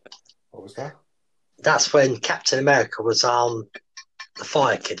 What was that? That's when Captain America was the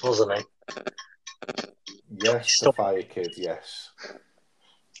Fire Kid, wasn't he? Yes, the Fire Kid, yes.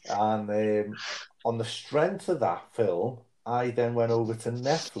 And on the strength of that film, I then went over to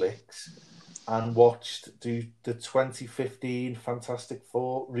Netflix and watched the 2015 Fantastic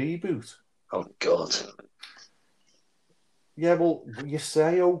Four reboot. Oh, God. Yeah, well, you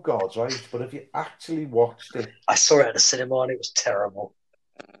say, oh, God, right? But if you actually watched it... I saw it at the cinema and it was terrible.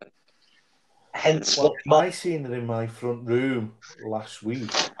 Hence I seen it in my front room last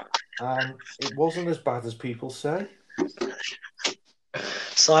week, and it wasn't as bad as people say.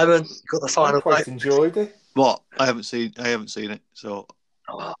 Simon, you got the final. I quite enjoyed it. What? I haven't seen it, so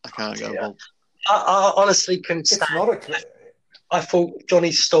I can't get involved. I honestly couldn't stand it. I thought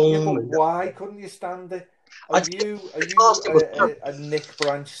Johnny Storm. Yeah, but why couldn't you stand it? Are you a Nick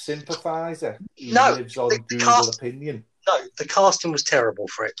Branch sympathiser? No, lives on Google opinion. No, the casting was terrible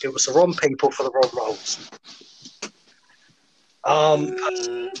for it. It was the wrong people for the wrong roles.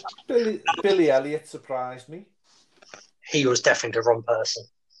 Billy Elliot surprised me. He was definitely the wrong person.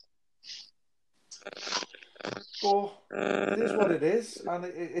 But it is what it is, and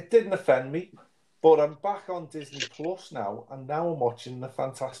it didn't offend me. But I'm back on Disney Plus now, and now I'm watching the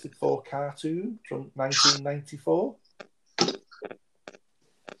Fantastic Four cartoon from 1994. I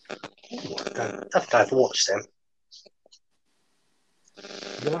don't think I've watched them.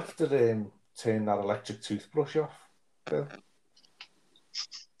 You'll have to turn that electric toothbrush off, Bill.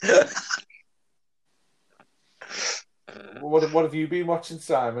 What have you been watching,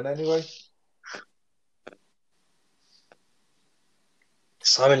 Simon, anyway?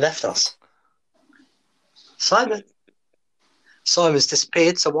 Simon left us. Simon's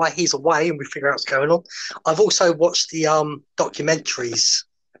disappeared, so while he's away and we figure out what's going on. I've also watched the documentaries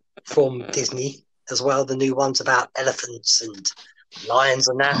from Disney as well, the new ones about elephants and lions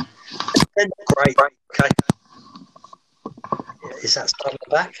and that. They're great. Okay. Is that Simon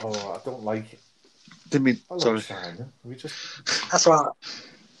back? Oh, I don't like it. Didn't mean. Sorry. Simon. That's right.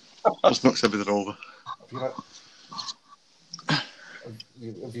 Just knocks everything over.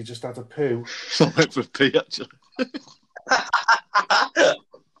 Have you just had a poo? I went for a pee, actually.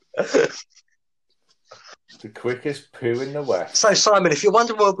 The quickest poo in the West. So, Simon, if you're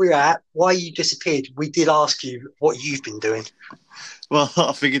wondering where we're at, why you disappeared, we did ask you what you've been doing. Well,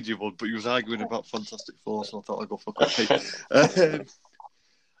 I figured you would, but you was arguing about Fantastic Four, so I thought I'd go for a pee.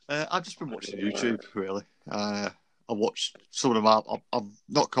 I've just been watching YouTube, really. I watched some of them. I'm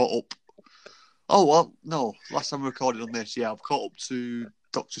not caught up. Oh, well, no. Last time we recorded on this, I've caught up to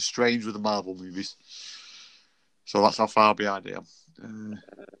Doctor Strange with the Marvel movies. So that's how far behind I am.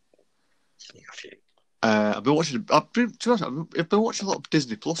 I've been watching a lot of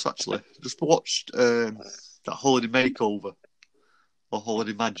Disney Plus, actually. Just watched that Holiday Makeover, or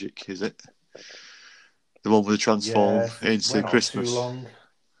Holiday Magic, is it? The one with the transform into Christmas. Too long.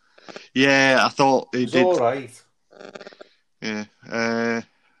 Yeah, I thought it did. All right. Yeah,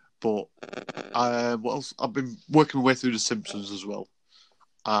 but what else? I've been working my way through The Simpsons as well,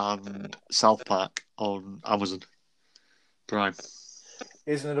 and South Park on Amazon Prime.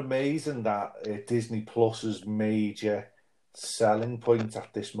 Isn't it amazing that Disney Plus's major selling point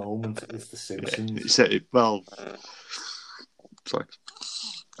at this moment is The Simpsons? Well, sorry.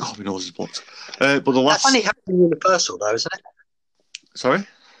 Oh, my nose is blocked. But the last... That's only helping Universal, though, isn't it? Sorry?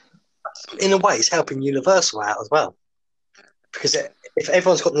 In a way, it's helping Universal out as well. Because if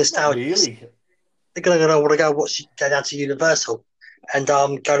everyone's got nostalgia, really? They're going to want to go down to Universal and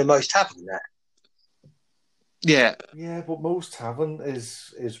go to Moe's Tavern there. Yeah. Yeah, but Moe's Tavern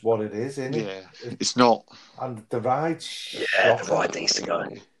is what it is, isn't it? Yeah, it's not. And the ride... Yeah, the ride needs to go.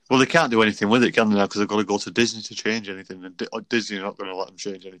 Well, they can't do anything with it, can they now? Because they've got to go to Disney to change anything. And Disney are not going to let them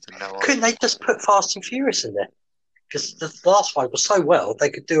change anything now. Couldn't they just put Fast and Furious in there? Because the last ride was so well, they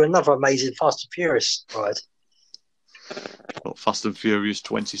could do another amazing Fast and Furious ride. What, Fast and Furious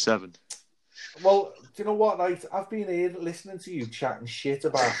 27? Well, do you know what? Like, I've been here listening to you chatting shit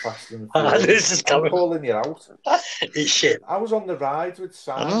about Fast and Furious. This is coming. I'm calling you out. It's shit. I was on the ride with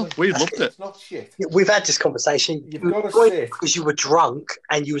Simon. I know, we loved it. It's not shit. We've had this conversation. You've got to sit. Because you were drunk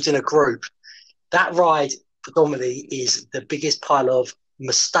and you was in a group. That ride predominantly is the biggest pile of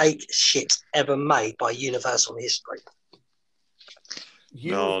mistake shit ever made by Universal history.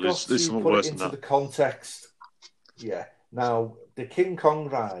 There's something worse than that. The context. Yeah. Now, the King Kong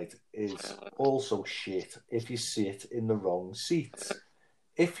ride is also shit if you sit in the wrong seats.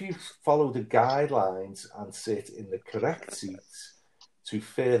 If you follow the guidelines and sit in the correct seats to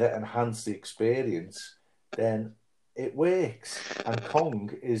further enhance the experience, then it works. And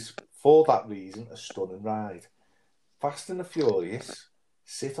Kong is, for that reason, a stunning ride. Fast and the Furious,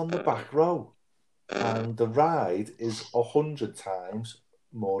 sit on the back row, and the ride is 100 times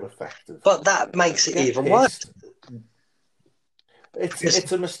more effective. But that makes it even worse.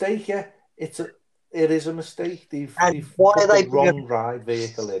 It's a mistake, yeah. It is a mistake. They've why put are they the wrong ride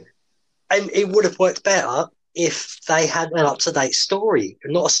vehicle in. And it would have worked better if they had an up-to-date story,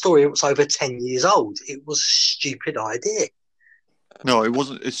 not a story that was over 10 years old. It was a stupid idea. No, it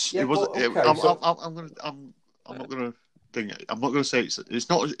wasn't. It wasn't. Okay, I'm not going to think it. I'm not going to say it's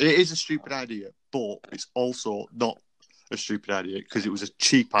not. It is a stupid idea, but it's also not a stupid idea because it was a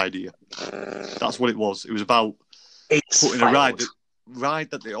cheap idea. That's what it was. It was about putting a ride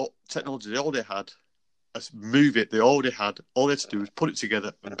that the technology they already had, move it. They already had. All they had to do was put it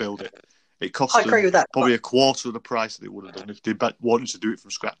together and build it. It cost I agree with that, probably a quarter of the price that they would have done if they wanted to do it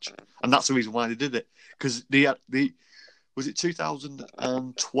from scratch. And that's the reason why they did it. Because was it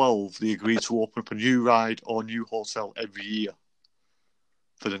 2012 they agreed to open up a new ride or new hotel every year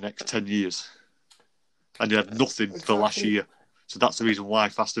for the next 10 years. And they had nothing for last year. So that's the reason why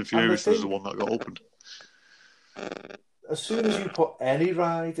Fast and Furious was the one that got opened. As soon as you put any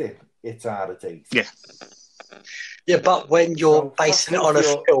ride in, it's out of date. Yeah. Yeah, but when you're basing it on a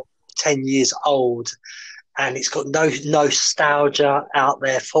film 10 years old and it's got no nostalgia out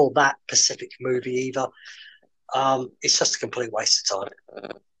there for that specific movie either, it's just a complete waste of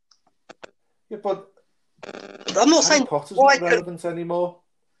time. Yeah, but I'm not saying Potter's not relevant anymore.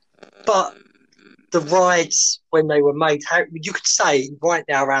 But the rides when they were made, you could say right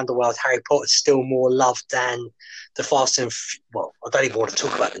now around the world, Harry Potter's still more loved than the Fast and well, I don't even want to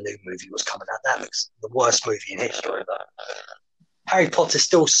talk about the new movie that was coming out. That looks the worst movie in history. But Harry Potter's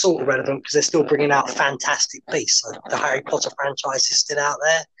still sort of relevant because they're still bringing out Fantastic Beasts. So the Harry Potter franchise is still out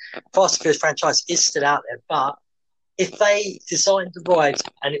there. Fast and Furious franchise is still out there. But if they designed the ride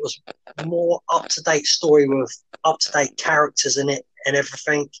and it was more up-to-date story with up-to-date characters in it and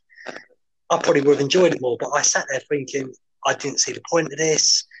everything, I probably would have enjoyed it more. But I sat there thinking, I didn't see the point of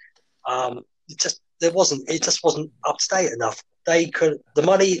this. It just wasn't up to date enough. The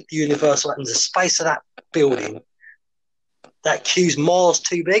money, the Universal, and the space of that building, that queue's miles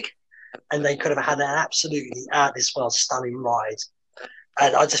too big, and they could have had an absolutely out of this world stunning ride.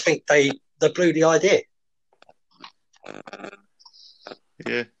 And I just think they blew the idea.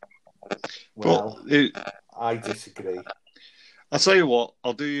 Yeah. Well, I disagree. I'll tell you what.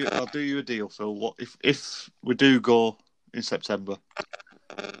 I'll do you a deal, Phil. What if we do go in September?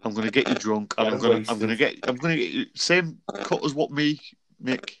 I'm going to get you drunk, and I'm going to get you same cut as what me,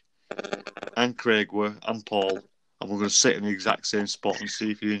 Mick, and Craig were, and Paul, and we're going to sit in the exact same spot and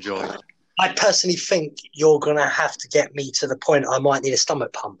see if you enjoy it. I personally think you're going to have to get me to the point I might need a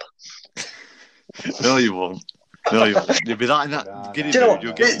stomach pump. No, you won't. You'll be that in that. Do you know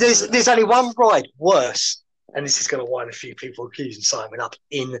what? There's only one ride worse and this is going to wind a few people accusing Simon up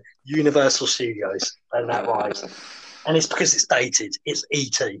in Universal Studios and that ride. And it's because it's dated. It's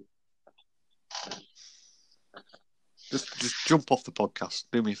E.T. Just jump off the podcast.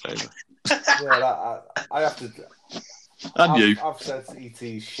 Do me a favour. Yeah, I have to. And I've said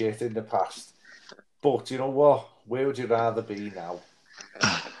E.T.'s shit in the past, but you know what? Where would you rather be now?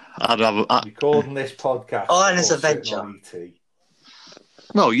 Recording this podcast. Islands Adventure. E.T.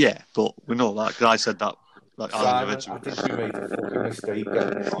 No, yeah, but we know that because I said that. Like, Simon, I think we made a fucking mistake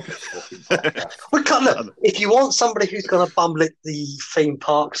getting him on this fucking podcast. We can't look. If you want somebody who's going to bumble at the theme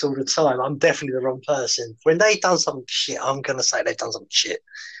parks all the time, I'm definitely the wrong person. When they've done some shit, I'm going to say they've done some shit.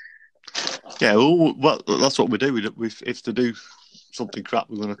 Yeah, well, that's what we do. If they do something crap,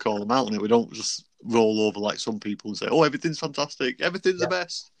 we're going to call them out on it. We don't just roll over like some people and say, "Oh, everything's fantastic, everything's the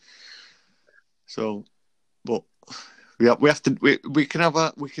best." So, but. We have to. We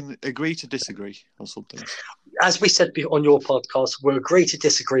can agree to disagree on something. As we said on your podcast, we'll agree to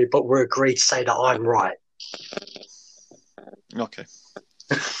disagree, but we'll agree to say that I'm right. Okay.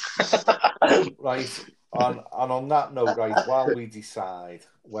 Right. On that note, right, while we decide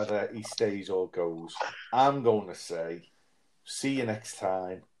whether he stays or goes, I'm going to say, see you next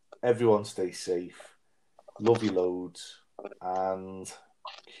time. Everyone stay safe. Love you loads, and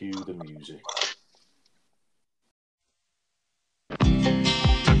cue the music.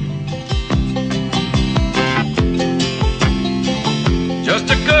 Just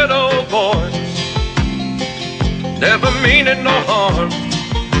a good old boy, never meaning no harm.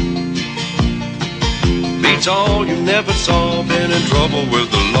 Beats all you never saw, been in trouble with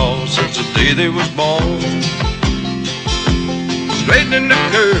the law since the day they was born. Straightening the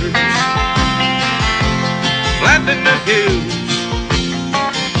curves, flattening the hills.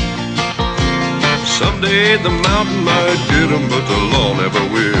 Someday the mountain might get them, but the law never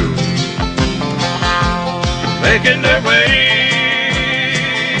will. Making their way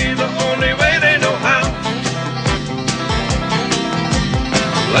the only way they know how.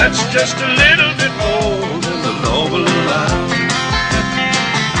 That's just a little bit more than the law will allow.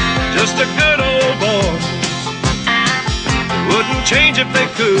 Just a good old boy, they wouldn't change if they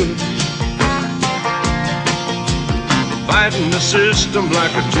could. Fighting the system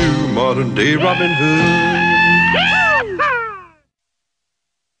like a true modern-day Robin Hood.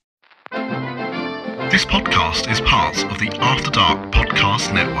 This podcast is part of the After Dark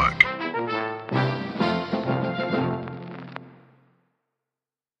Podcast Network.